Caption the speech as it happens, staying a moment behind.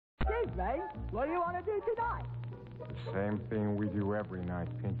Ray. What do you want to do tonight? Same thing we do every night,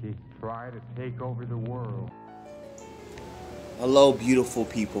 Pinky. Try to take over the world. Hello, beautiful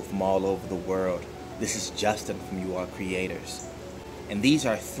people from all over the world. This is Justin from YouAreCreators. And these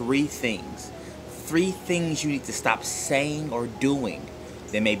are three things you need to stop saying or doing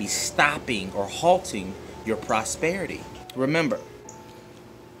that may be stopping or halting your prosperity. Remember,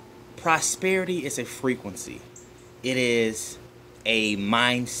 prosperity is a frequency. It is a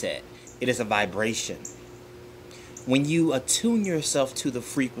mindset. It is a vibration. When you attune yourself to the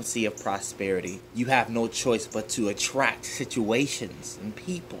frequency of prosperity, you have no choice but to attract situations and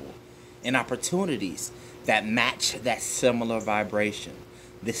people and opportunities that match that similar vibration.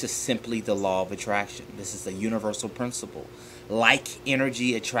 This is simply the law of attraction. This is a universal principle. Like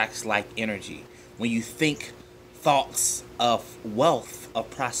energy attracts like energy. When you think thoughts of wealth, of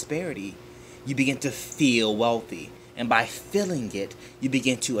prosperity, you begin to feel wealthy. And by feeling it, you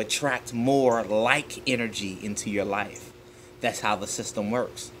begin to attract more like energy into your life. That's how the system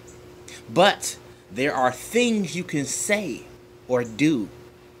works. But there are things you can say or do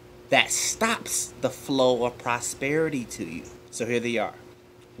that stops the flow of prosperity to you. So here they are.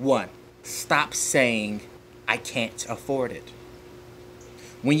 1, stop saying, I can't afford it.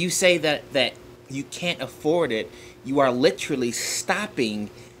 When you say that you can't afford it, you are literally stopping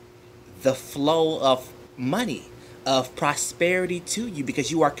the flow of money, of prosperity to you,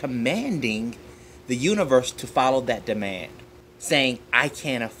 because you are commanding the universe to follow that demand. Saying, I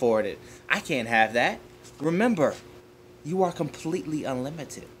can't afford it. I can't have that. Remember, you are completely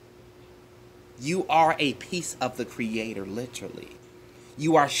unlimited. You are a piece of the Creator, literally.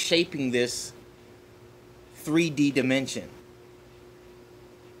 You are shaping this 3D dimension.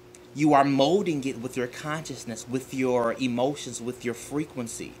 You are molding it with your consciousness, with your emotions, with your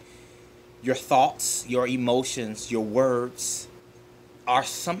frequency. Your thoughts, your emotions, your words are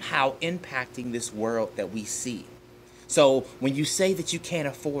somehow impacting this world that we see. So when you say that you can't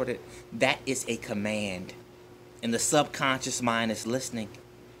afford it, that is a command. And the subconscious mind is listening.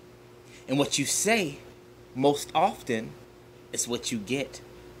 And what you say most often is what you get.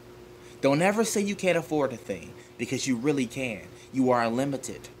 Don't ever say you can't afford a thing, because you really can. You are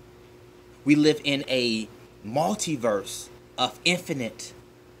unlimited. We live in a multiverse of infinite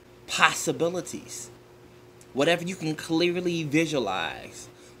possibilities. Whatever you can clearly visualize,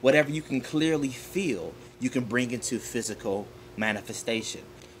 whatever you can clearly feel, you can bring into physical manifestation.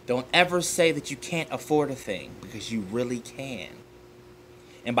 Don't ever say that you can't afford a thing, because you really can.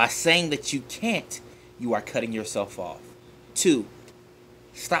 And by saying that you can't, you are cutting yourself off. 2,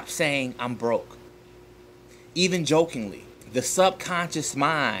 stop saying I'm broke. Even jokingly, the subconscious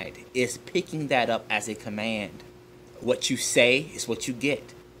mind is picking that up as a command. What you say is what you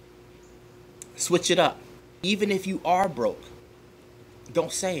get. Switch it up. Even if you are broke,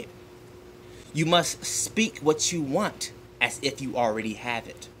 don't say it. You must speak what you want as if you already have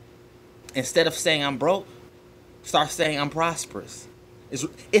it. Instead of saying I'm broke, start saying I'm prosperous.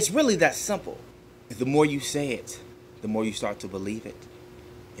 It's really that simple. The more you say it, the more you start to believe it.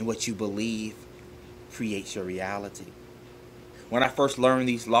 And what you believe creates your reality. When I first learned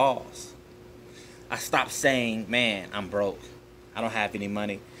these laws, I stopped saying, man, I'm broke. I don't have any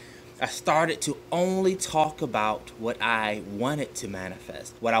money. I started to only talk about what I wanted to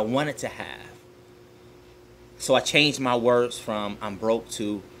manifest, what I wanted to have. So I changed my words from I'm broke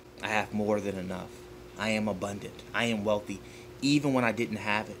to I have more than enough. I am abundant. I am wealthy, even when I didn't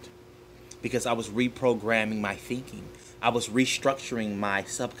have it. Because I was reprogramming my thinking. I was restructuring my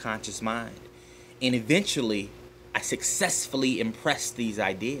subconscious mind. And eventually, I successfully impressed these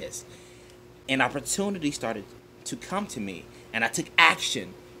ideas. And opportunity started to come to me. And I took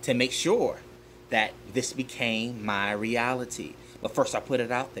action to make sure that this became my reality. But first, I put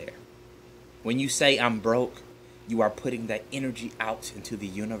it out there. When you say I'm broke, you are putting that energy out into the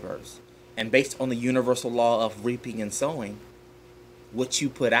universe. And based on the universal law of reaping and sowing, what you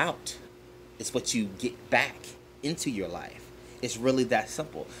put out is what you get back into your life. It's really that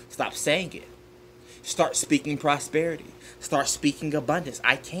simple. Stop saying it. Start speaking prosperity. Start speaking abundance.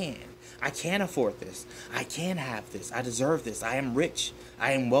 I can afford this. I can have this. I deserve this. I am rich.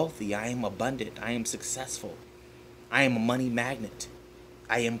 I am wealthy. I am abundant. I am successful. I am a money magnet.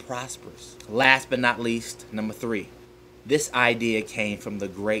 I am prosperous. Last but not least, number 3. This idea came from the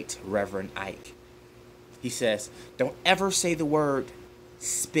great Reverend Ike. He says, don't ever say the word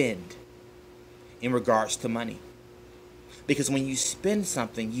spend in regards to money. Because when you spend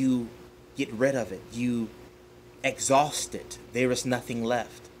something, you get rid of it. You exhaust it. There is nothing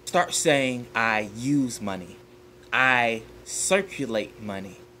left. Start saying, I use money. I circulate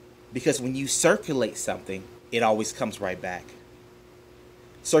money. Because when you circulate something, it always comes right back.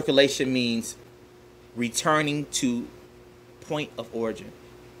 Circulation means returning to point of origin.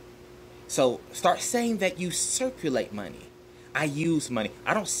 So start saying that you circulate money. I use money.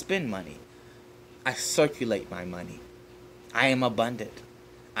 I don't spend money. I circulate my money. I am abundant.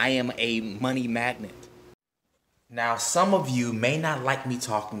 I am a money magnet. Now, some of you may not like me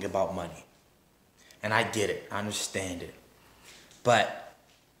talking about money. And I get it. I understand it. But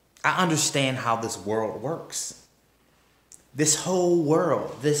I understand how this world works. This whole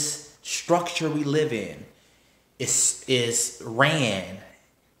world, this structure we live in is ran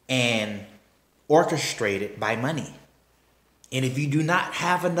and orchestrated by money. And if you do not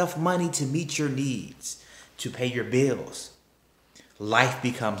have enough money to meet your needs, to pay your bills, life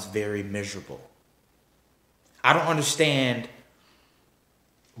becomes very miserable. I don't understand,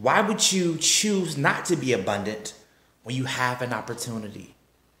 why would you choose not to be abundant when you have an opportunity?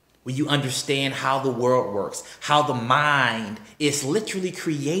 When you understand how the world works, how the mind is literally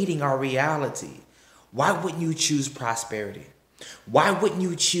creating our reality. Why wouldn't you choose prosperity? Why wouldn't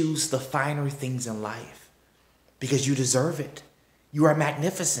you choose the finer things in life? Because you deserve it. You are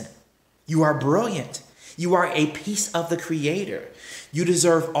magnificent. You are brilliant. You are a piece of the Creator. You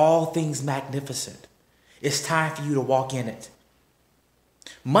deserve all things magnificent. It's time for you to walk in it.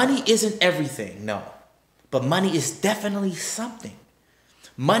 Money isn't everything, no. But money is definitely something.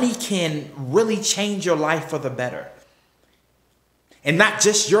 Money can really change your life for the better. And not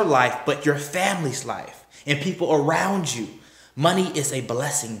just your life, but your family's life and people around you. Money is a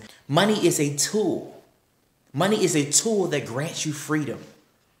blessing. Money is a tool. Money is a tool that grants you freedom.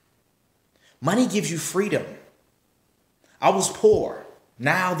 Money gives you freedom. I was poor.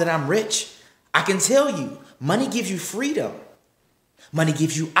 Now that I'm rich, I can tell you, money gives you freedom. Money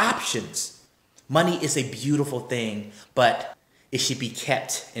gives you options. Money is a beautiful thing, but it should be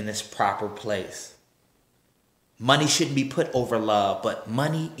kept in its proper place. Money shouldn't be put over love, but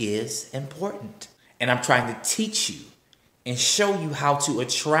money is important. And I'm trying to teach you and show you how to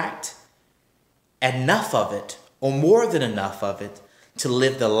attract enough of it, or more than enough of it, to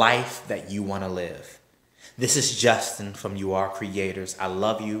live the life that you want to live. This is Justin from YouAreCreators. I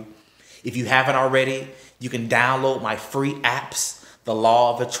love you. If you haven't already, you can download my free apps, the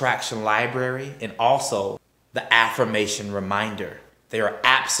Law of Attraction Library, and also the Affirmation Reminder. They are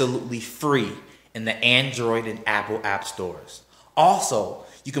absolutely free in the Android and Apple app stores. Also,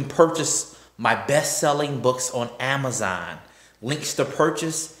 you can purchase my best-selling books on Amazon. Links to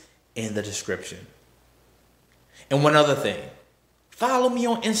purchase in the description. And one other thing, follow me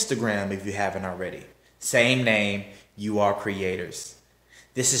on Instagram if you haven't already. Same name, YouAreCreators.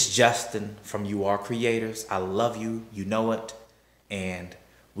 This is Justin from YouAreCreators. I love you, you know it, and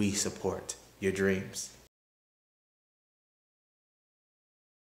we support your dreams.